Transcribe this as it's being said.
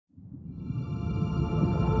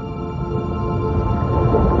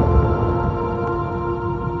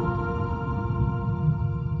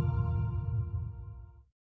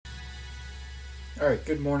Alright,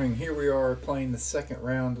 good morning. Here we are playing the second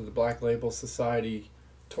round of the Black Label Society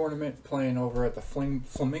tournament, playing over at the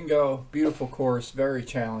Flamingo. Beautiful course, very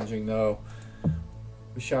challenging though.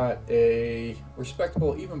 We shot a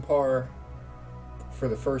respectable even par for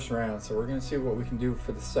the first round, so we're going to see what we can do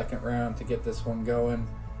for the second round to get this one going.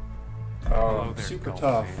 Super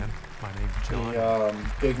tough. Fan. My name's John.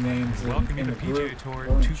 The big names in the group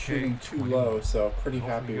weren't shooting too low, so pretty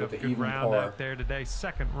happy with the even round par. out there today.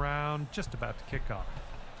 Second round just about to kick off.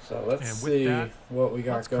 So let's see what we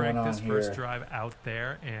got going on here. Let's crank this first drive out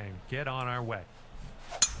there and get on our way.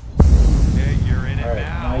 Okay, you're in it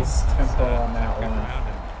now. Nice tempo on that one.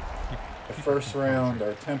 The first round,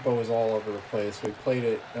 our tempo was all over the place. We played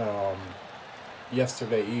it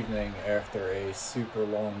yesterday evening after a super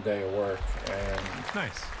long day of work, and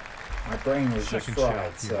my brain was just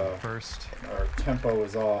fried. So our tempo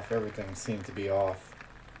was off. Everything seemed to be off.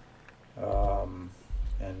 And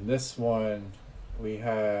this one, we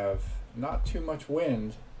have not too much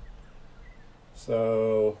wind,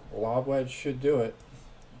 so lob wedge should do it.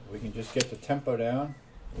 We can just get the tempo down.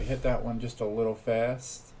 We hit that one just a little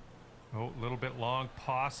fast. Oh, a little bit long,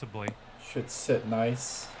 possibly. Should sit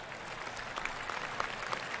nice.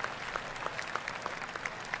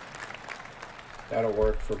 That'll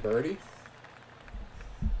work for birdie.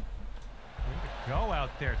 Way to go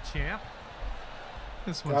out there, champ.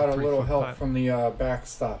 This one's got a little help putt from the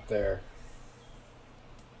backstop there.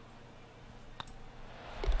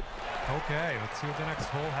 Okay, let's see what the next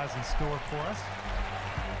hole has in store for us.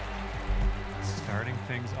 Starting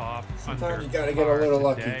things off. Sometimes you got to get a little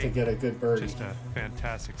lucky to get a good birdie. Just a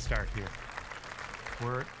fantastic start here.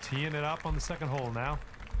 We're teeing it up on the second hole now.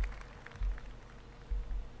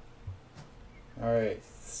 All right.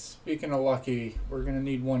 Speaking of lucky, we're going to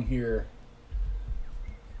need one here.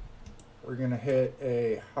 We're going to hit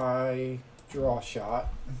a high draw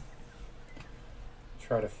shot.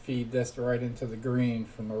 Try to feed this right into the green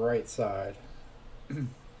from the right side.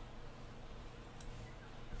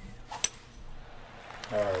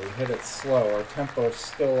 Alright, we hit it slow. Our tempo's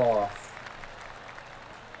still off.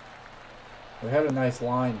 We had a nice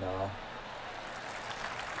line though.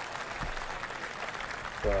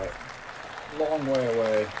 But long way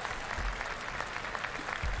away.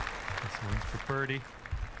 This one's for birdie.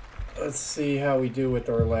 Let's see how we do with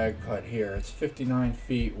our lag putt here. It's 59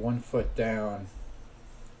 feet, 1 foot down.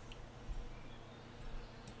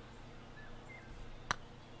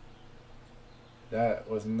 That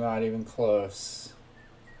was not even close.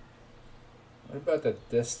 What about the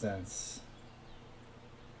distance?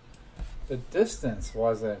 The distance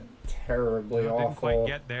wasn't terribly awful. Didn't quite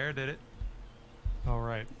get there, did it? All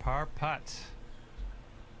right, par putt.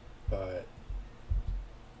 But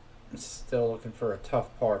I'm still looking for a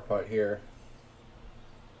tough par putt here.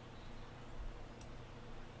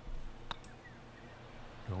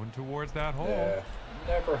 Going towards that hole. Yeah,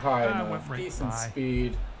 never high enough. Right Decent by.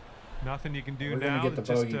 speed. Nothing you can do We're now. We're going to get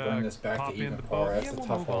the bogey, bring this back to even par. That's a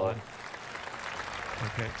tough hole.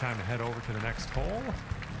 Okay, time to head over to the next hole.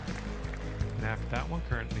 And after that one,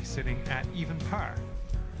 currently sitting at even par.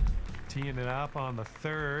 Teeing it up on the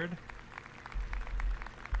third.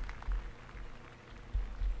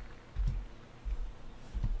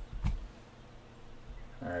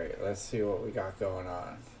 Alright, let's see what we got going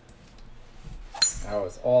on. That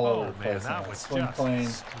was all over the place on that swing plane.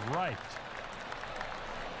 Right.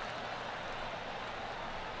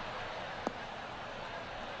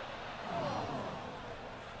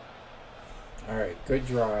 Alright, good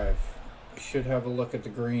drive. We should have a look at the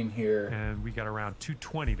green here. And we got around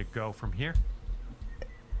 220 to go from here.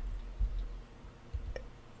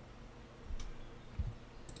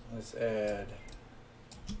 Let's add.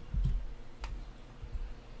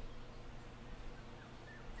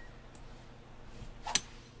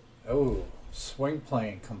 Oh, swing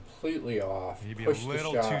plane completely off. Maybe Pushed a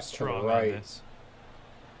little the shot too strong to the right. on this.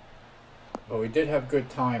 But we did have good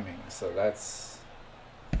timing, so that's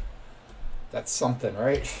something,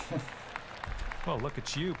 right? Well, look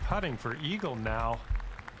at you putting for eagle now.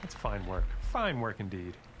 That's fine work. Fine work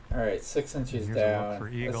indeed. All right, 6 inches Here's down. for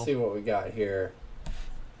Let's see what we got here.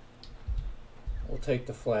 We'll take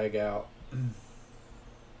the flag out.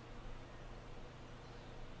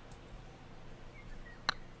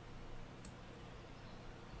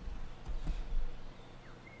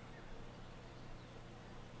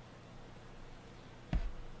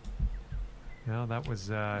 No, that was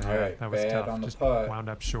right, that was bad tough. on the Just putt. wound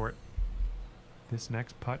up short. This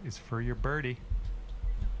next putt is for your birdie.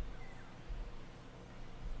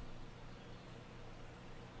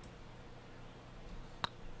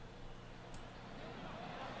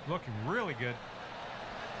 Looking really good.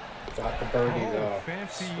 Got the birdie Oh, though.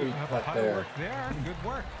 fancy Sweet putt putt there. work there. Good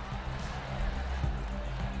work.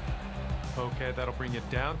 Okay, that'll bring you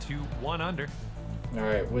down to 1 under. All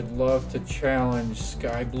right, would love to challenge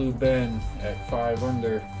Sky Blue Ben at 5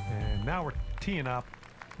 under. And now we're teeing up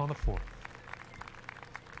on the 4th.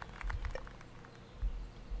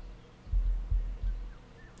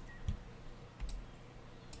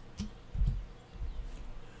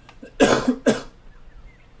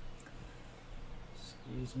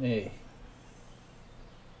 Excuse me.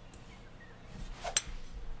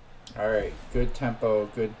 All right, good tempo,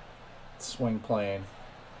 good swing playing.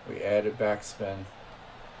 We added backspin.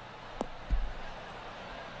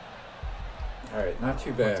 All right, not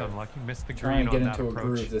too bad. What's unlucky? Missed the Trying green to get on that into a approach.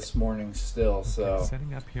 groove this morning still, so Okay,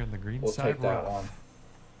 setting up here on the green we'll side take that rough. one.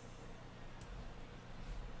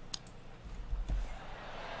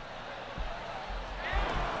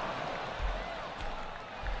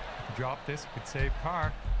 Drop this, could save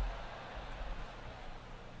par.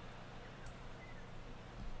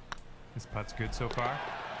 This putt's good so far.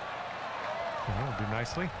 Okay, it'll do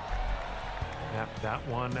nicely. Yep, that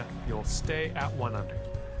one, you'll stay at 1 under.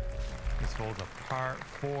 This hole's a par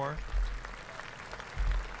 4.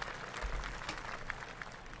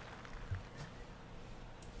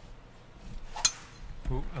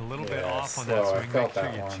 Ooh, a little bit off on that slow. I swing. felt Make sure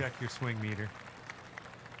that you one. check your swing meter.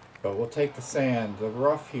 But we'll take the sand. The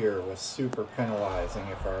rough here was super penalizing,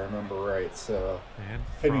 if I remember right. So And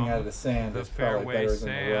hitting from out of the sand the is probably fairway better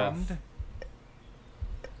than the rough. sand.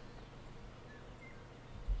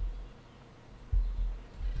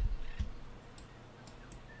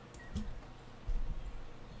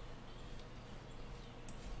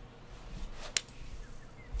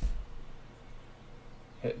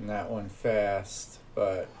 Hitting that one fast,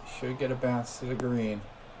 but should get a bounce to the green.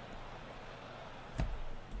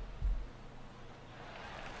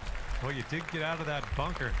 Well, you did get out of that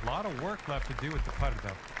bunker. A lot of work left to do with the putter,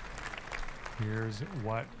 though. Here's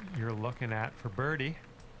what you're looking at for birdie.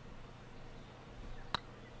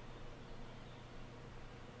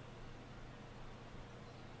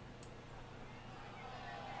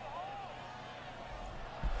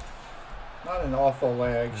 Not an awful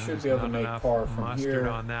lag. Should There's be able to not make enough par from mustard here.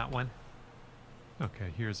 on that one.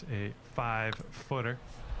 Okay, here's a 5-footer.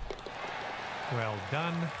 Well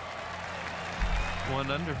done.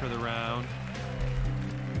 1 under for the round.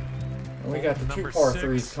 And we got the two Number par 6.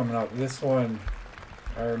 threes coming up. This one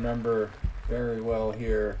I remember very well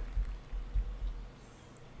here.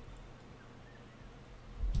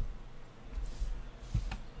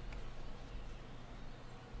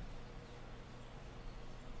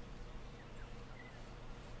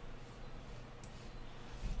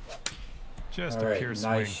 Just All a right, pure nice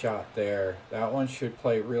swing. shot there. That one should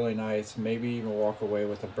play really nice. Maybe even walk away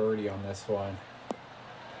with a birdie on this one.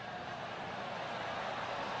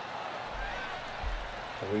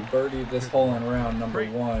 So we birdied this hole in round number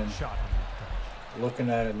Great 1. shot. Looking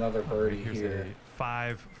at another birdie Here's here. a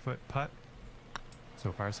 5-foot putt.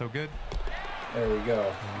 So far, so good. There we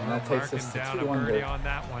go. And that takes us to down 2 a birdie under. on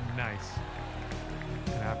that one. Nice.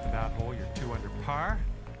 And after that hole, you're 2 under par.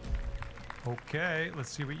 Okay, let's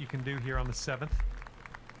see what you can do here on the 7th.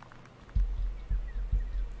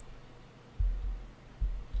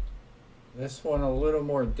 This one a little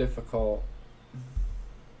more difficult.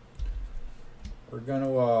 We're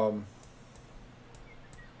gonna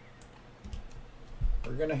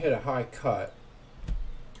hit a high cut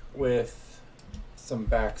with some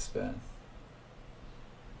backspin.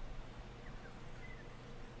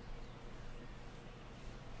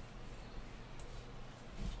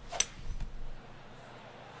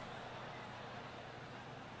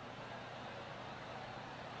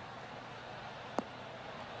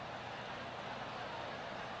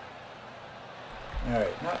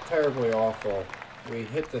 Alright, not terribly awful. We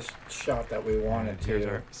hit the shot that we wanted And here's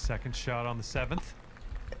to. our second shot on the 7th.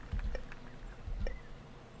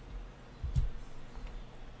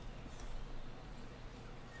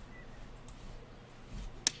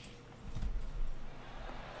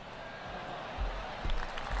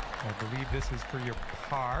 I believe this is for your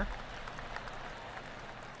par.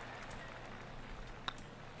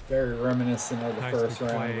 Very reminiscent of the Nicely first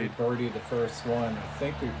round. We played. birdied the first one. I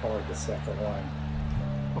think we parred the second one.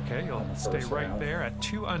 Okay, you'll On the stay first right round. there at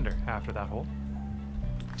 2 under after that hole.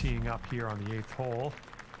 Teeing up here on the 8th hole.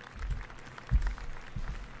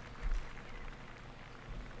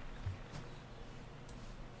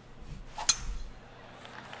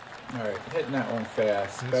 Alright, hitting that one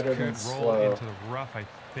fast. This Better could than roll slow. into the rough, I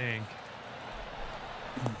think.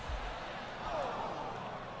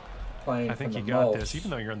 Playing I think from you the got mulch. this,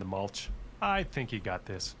 even though you're in the mulch. I think you got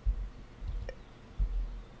this.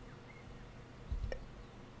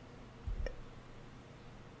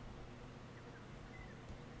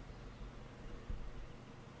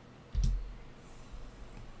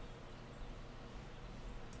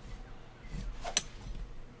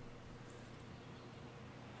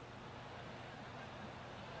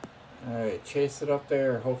 Alright, chase it up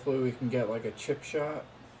there. Hopefully we can get like a chip shot.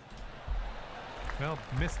 Well,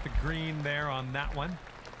 missed the green there on that one.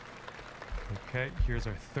 Okay, here's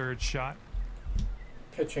our third shot.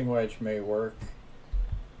 Pitching wedge may work.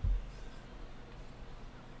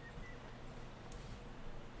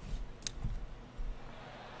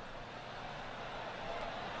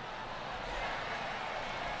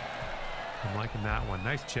 I'm liking that one.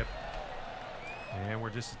 Nice chip. And we're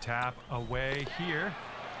just a tap away here.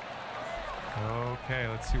 Okay,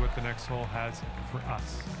 let's see what the next hole has for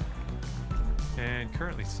us. And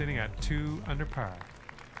currently sitting at 2 under par.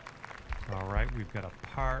 All right, we've got a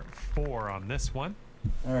par 4 on this one.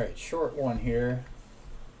 All right, short one here.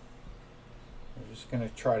 We're just gonna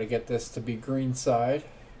try to get this to be green side.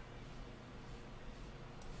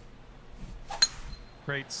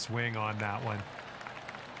 Great swing on that one.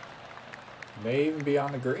 May even be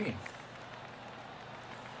on the green.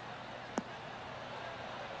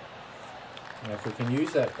 And if we can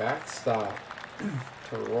use that backstop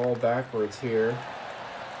to roll backwards here.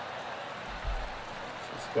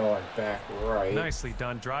 Just going back right. Nicely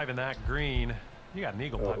done driving that green. You got an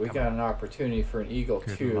eagle putt We coming got up. an opportunity for an eagle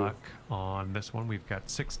Good too. luck on this one. We've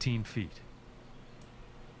got 16 feet.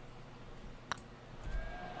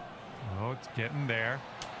 Oh, it's getting there.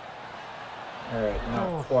 All right, not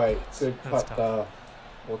Oh, quite. Good that's putt tough. though.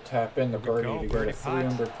 We'll tap in the There we birdie go, to get birdie a 3 putt.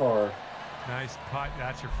 under par. Nice putt.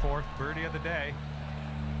 That's your 4th birdie of the day.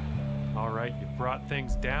 All right, you brought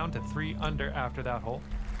things down to 3 under after that hole.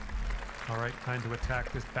 All right, time to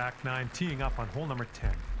attack this back 9, teeing up on hole number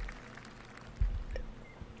 10.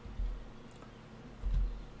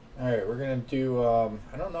 All right, we're gonna do.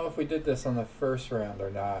 I don't know if we did this on the first round or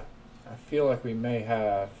not. I feel like we may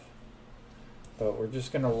have, but we're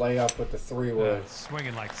just gonna lay up with the 3-wood.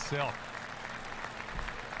 Swinging like silk.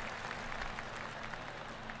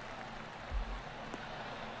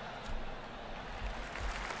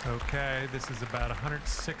 Okay, this is about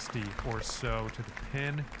 160 or so to the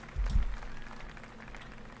pin.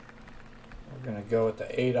 We're gonna go with the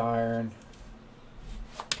 8-iron.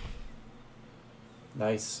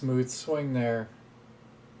 Nice smooth swing there.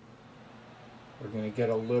 We're gonna get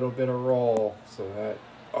a little bit of roll, so that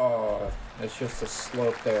it's just a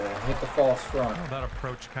slope there. Hit the false front. Oh, that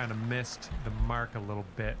approach kind of missed the mark a little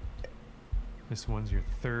bit. This one's your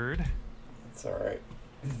 3rd. It's all right.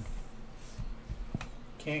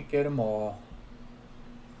 Can't get them all.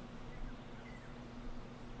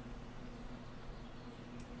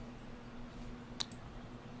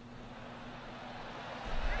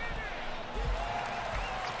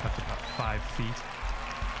 That's about 5 feet.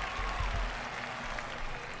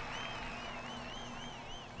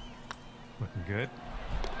 Looking good.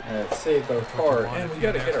 All right, save our what you card, wanted and we to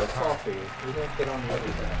gotta do get there our for par. coffee. We didn't get on the other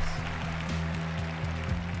desk.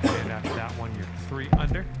 And after that one, you're 3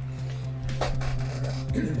 under.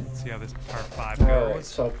 Let's see how this par 5 All goes. right,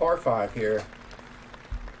 so par 5 here.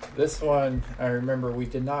 This one, I remember we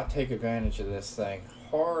did not take advantage of this thing.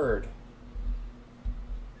 Hard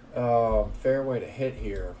fairway to hit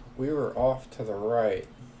here. We were off to the right.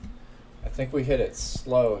 I think we hit it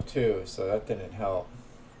slow too, so that didn't help.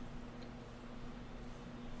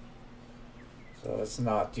 So let's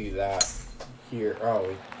not do that here. Oh,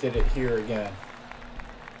 we did it here again.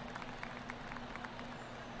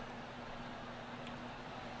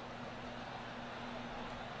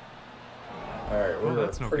 All right, we're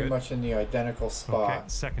that's no pretty good. much in the identical spot. Okay,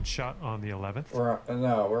 second shot on the 11th.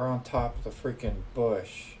 We're on top of the freaking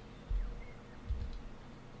bush.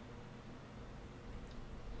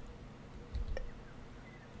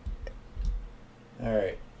 All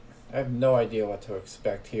right, I have no idea what to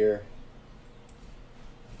expect here.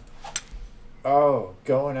 Oh,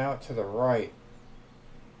 going out to the right.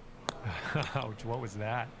 Ouch, what was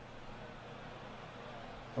that?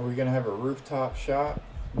 Are we gonna have a rooftop shot?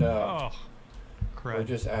 No. Oh, crud. We're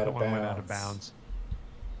just out That of one went out of bounds. bounds.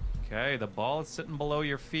 Okay, the ball is sitting below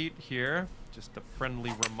your feet here. Just a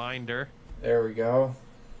friendly reminder. There we go.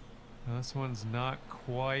 This one's not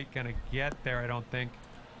quite gonna get there, I don't think.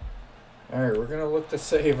 All right, we're gonna look to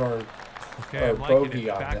save our Okay, I'm liking bogey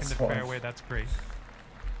it. on Back in this the one. fairway, that's great.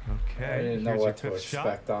 Okay, I didn't know here's what your to 5th shot.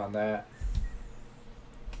 expect on that.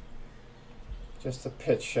 Just a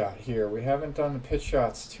pitch shot here. We haven't done the pitch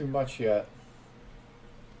shots too much yet.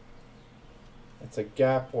 It's a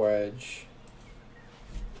gap wedge.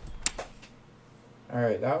 All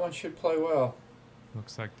right, that one should play well.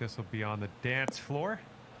 Looks like this will be on the dance floor.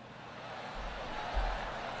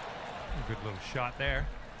 A good little shot there.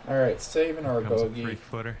 All right, saving our Comes a bogey.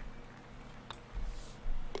 3-footer.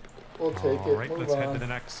 We'll take All it. right, Move let's head on. to the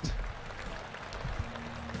next.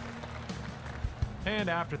 And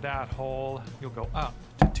after that hole, you'll go up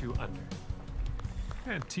to 2 under.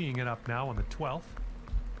 And teeing it up now on the 12th.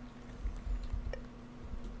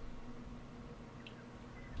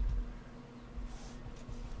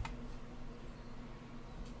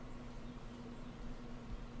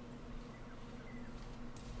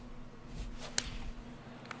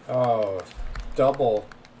 Oh, double.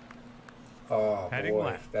 Oh Heading boy,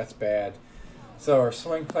 left. that's bad. So our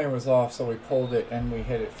swing plane was off, so we pulled it and we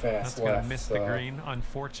hit it fast That's left. going to miss the green.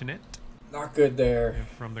 Unfortunate. Not good there. And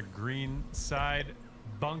from the green side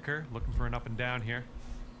bunker, looking for an up and down here.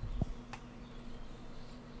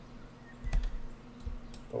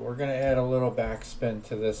 But we're going to add a little backspin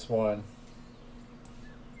to this one.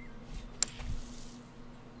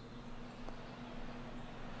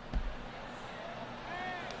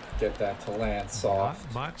 Get that to land soft.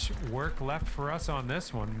 Not much work left for us on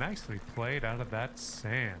this one. Nicely played out of that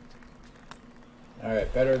sand. All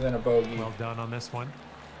right, better than a bogey. Well done on this one.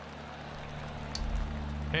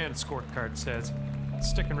 And scorecard says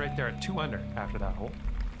sticking right there at 2 under after that hole.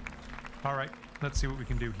 All right, let's see what we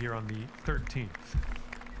can do here on the 13th.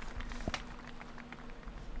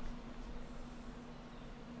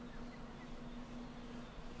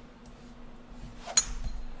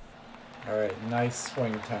 All right, nice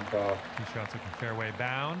swing tempo. Two shots looking fairway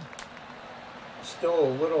bound. Still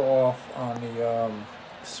a little off on the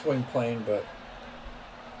swing plane, but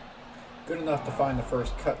good enough to find the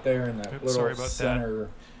first cut there in that Oops, sorry little about center that.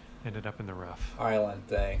 Ended up in the rough. island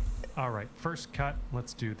thing. All right, first cut.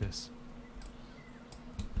 Let's do this.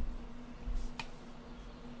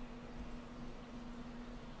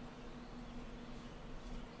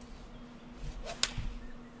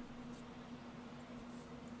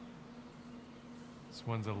 This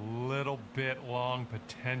one's a little bit long,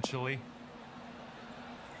 potentially.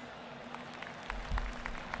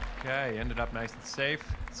 Okay, ended up nice and safe.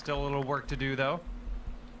 Still a little work to do though.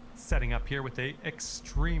 Setting up here with a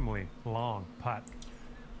extremely long putt.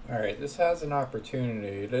 All right, this has an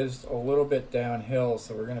opportunity. It is a little bit downhill,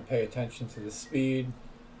 so we're going to pay attention to the speed.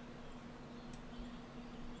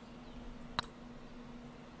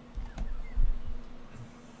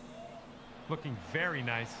 Looking very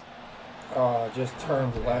nice. Oh, just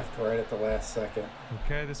turned left right at the last second.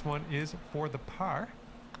 Okay, this one is for the par.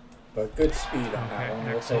 But good speed on that Okay, one.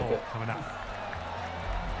 We'll next take hole it. coming up.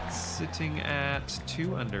 Sitting at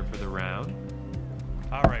 2 under for the round.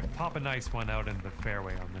 All right, pop a nice one out into the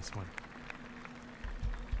fairway on this one.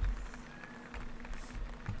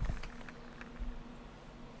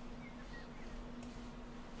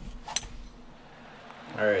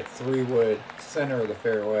 All right, 3-wood, center of the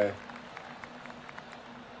fairway.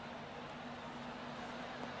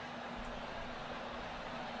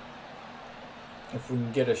 If we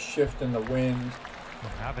can get a shift in the wind, We're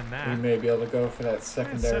having we that. may be able to go for that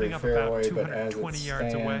secondary setting up about fairway, but as it 220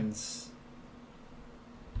 yards away. stands,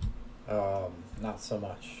 not so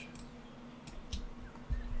much.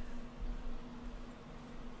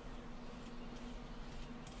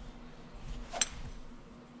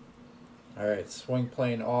 All right, swing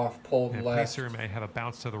plane off, pulled And left. Pacer may have a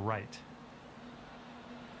bounce to the right.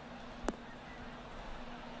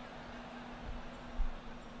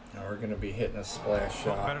 Now we're going to be hitting a splash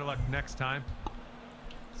Well, shot. better luck next time.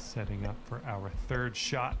 Setting up for our third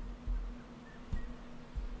shot.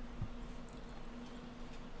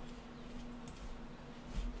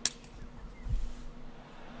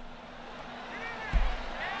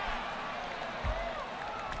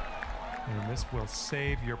 And this will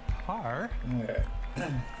save your par. Okay.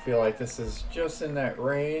 Feel like this is just in that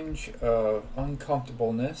range of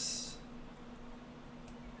uncomfortableness.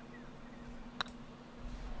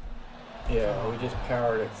 Yeah, we just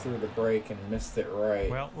powered it through the break and missed it right.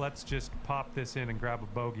 Well, let's just pop this in and grab a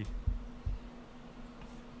bogey.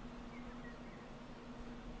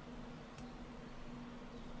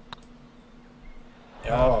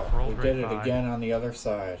 Oh, we rolled did right it by. again on the other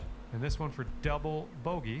side. And this one for double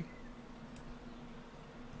bogey.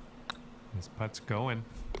 This putt's going.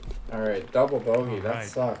 All right, double bogey. All That right,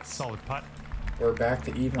 sucks. solid putt. We're back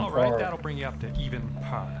to even All par. right, that'll bring you up to even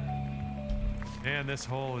par. And this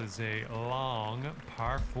hole is a long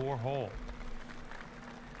par 4 hole.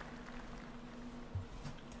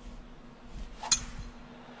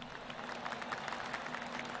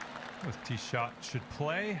 This tee shot should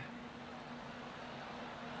play.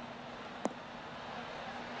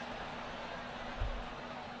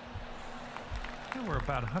 And we're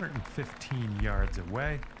about 115 yards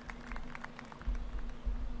away.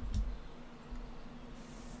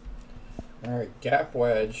 All right, gap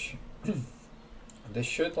wedge. This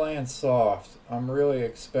should land soft. I'm really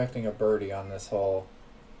expecting a birdie on this hole.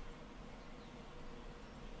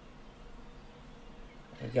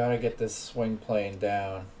 We gotta get this swing plane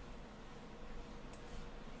down.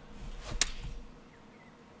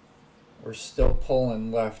 We're still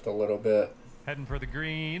pulling left a little bit. Heading for the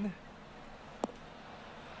green.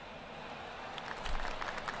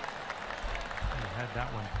 You had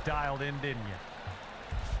that one dialed in, didn't you?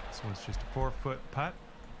 This one's just a 4-foot putt.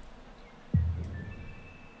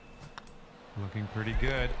 Looking pretty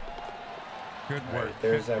good. Good work. Right,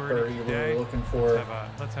 there's that birdie we were looking for.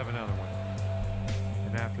 Let's have another one.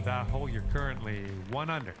 And after that hole, you're currently 1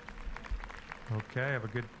 under. Okay, I have a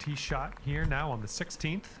good tee shot here now on the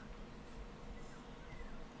 16th.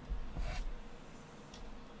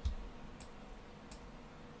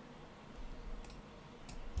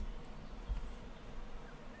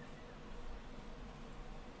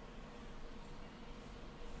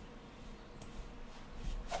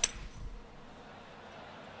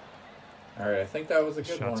 All right, I think that was a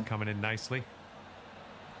good Shot's one. coming in nicely.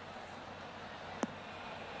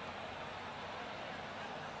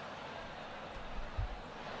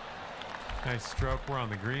 Nice stroke. We're on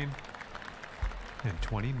the green. And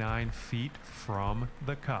 29 feet from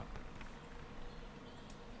the cup.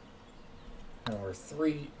 And we're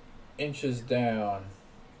 3 inches down.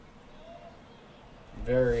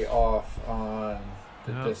 Very off on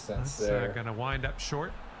the distance there. Going to wind up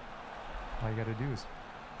short. All you got to do is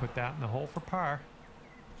put that in the hole for par.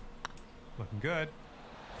 Looking good.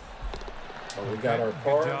 Well, we got our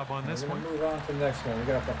par. Good job on this one. Move on to the next one. We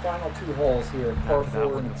got the final 2 holes here, par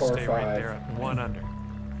 4 and par 5. Right there at 1 under.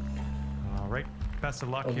 All right, best of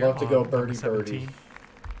luck I'd here. love to go on birdie, number birdie. 17.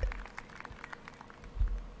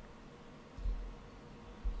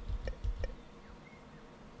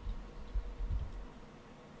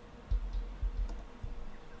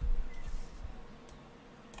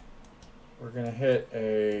 We're going to hit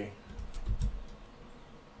a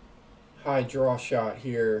high draw shot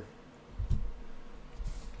here.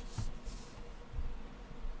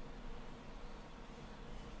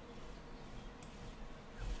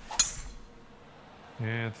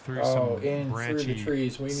 And through Oh, some in through branchy the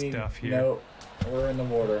trees. We need stuff here. no. We're in the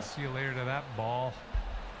water. See you later to that ball.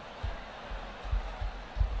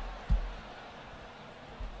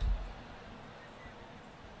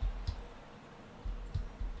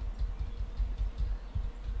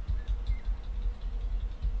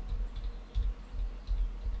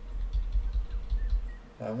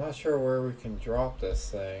 I'm not sure where we can drop this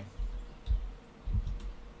thing.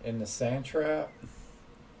 In the sand trap?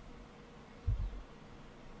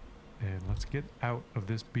 And let's get out of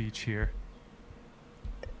this beach here.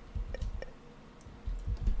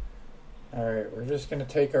 Alright, we're just going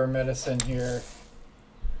to take our medicine here.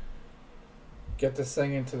 Get this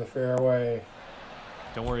thing into the fairway.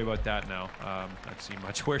 Don't worry about that now. I've seen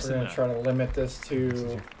much worse We're than going that. to try to limit this This is to...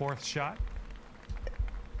 your 4th shot.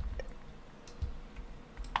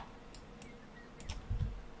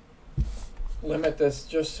 Limit this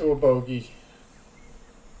just to a bogey.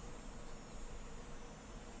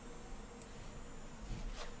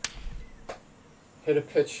 Hit a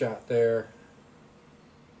pitch shot there.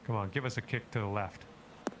 Come on, give us a kick to the left.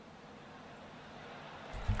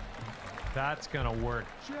 That's going to work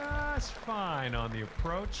just fine on the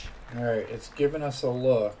approach. Alright, it's giving us a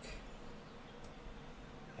look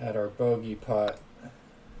at our bogey putt.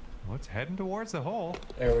 Well, it's heading towards the hole.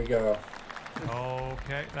 There we go.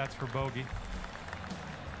 Okay, that's for bogey.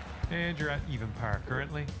 And you're at even par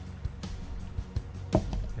currently.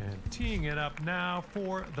 And teeing it up now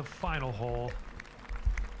for the final hole.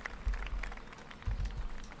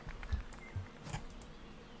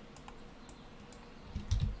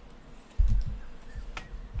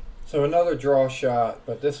 So another draw shot,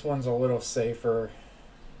 but this one's a little safer.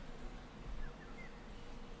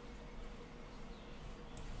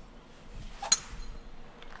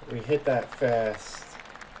 We hit that fast.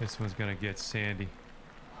 This one's going to get sandy.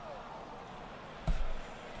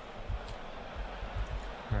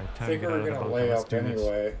 All right, I time think to get we out were of the going to bunker. lay Let's up do this.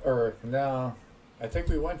 anyway. Or, no. I think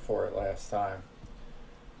we went for it last time.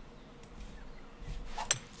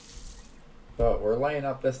 But we're laying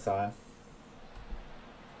up this time.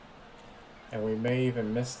 And we may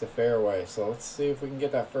even miss the fairway. So let's see if we can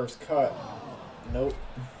get that first cut. Nope.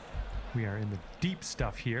 We are in the deep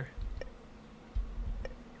stuff here.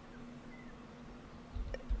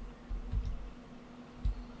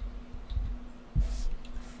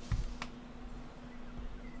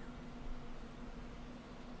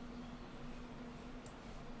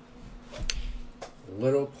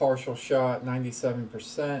 Little partial shot,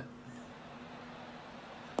 97%.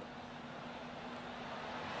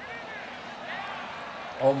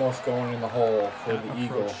 Almost going in the hole for That the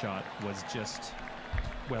eagle. approach shot was just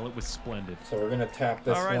Well, it was splendid. So we're gonna tap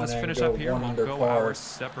this All right, one let's and finish go up here. one We'll under go par. our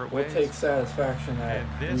separate We'll ways. take satisfaction that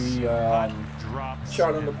And this we putt drops.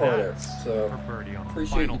 shot under and par there. that's So for birdie on the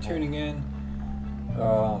appreciate final you tuning in.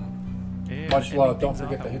 And Much love. ending Don't things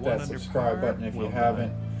forget off to at hit 1 that under subscribe par. button if you Well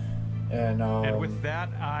haven't. And with that,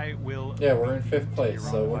 I will. Yeah, we're in leave 5th you to place,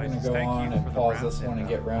 your so own we're going to devices. go Thank on you and for the pause round, this one and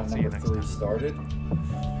get we'll round see you number next 3 time. started.